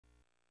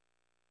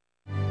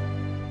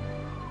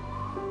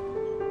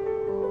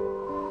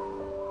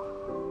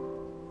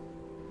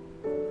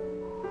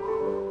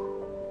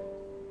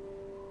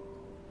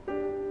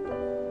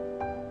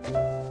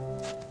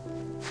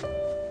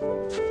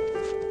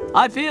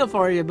I feel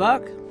for you,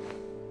 Buck.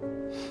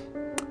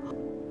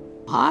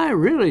 I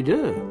really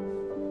do.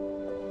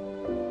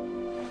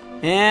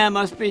 Yeah, it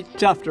must be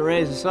tough to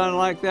raise a son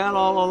like that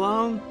all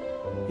alone.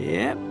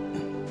 Yep.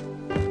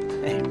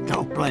 Hey,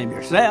 don't blame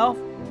yourself.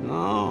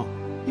 No,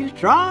 you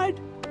tried.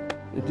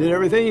 You did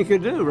everything you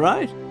could do,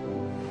 right?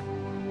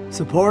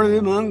 Supported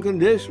him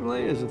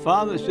unconditionally as a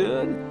father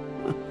should.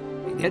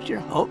 You get your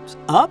hopes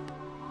up,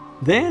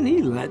 then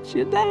he lets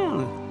you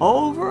down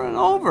over and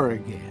over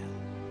again.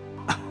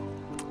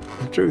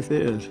 The truth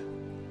is,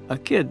 a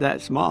kid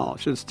that small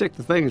should stick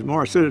to things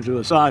more suited to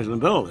his size and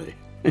ability.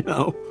 You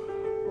know,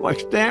 like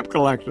stamp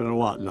collecting and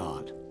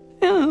whatnot.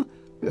 You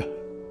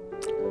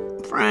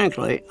know,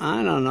 frankly,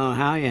 I don't know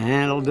how you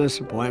handle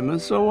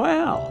disappointment so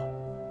well.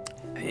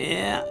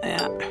 Yeah.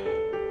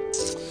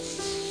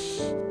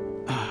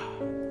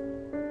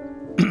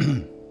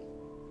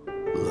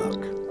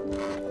 Look,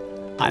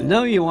 I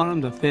know you want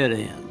him to fit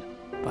in,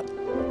 but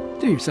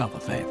do yourself a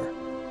favor.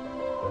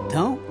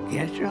 Don't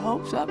get your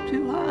hopes up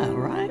too high, all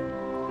right?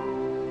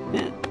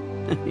 Yeah.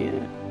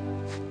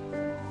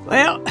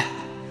 Well,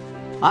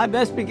 I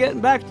best be getting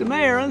back to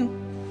mayoring.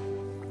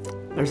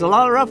 There's a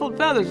lot of ruffled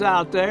feathers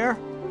out there.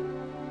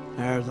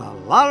 There's a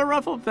lot of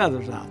ruffled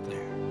feathers out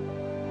there.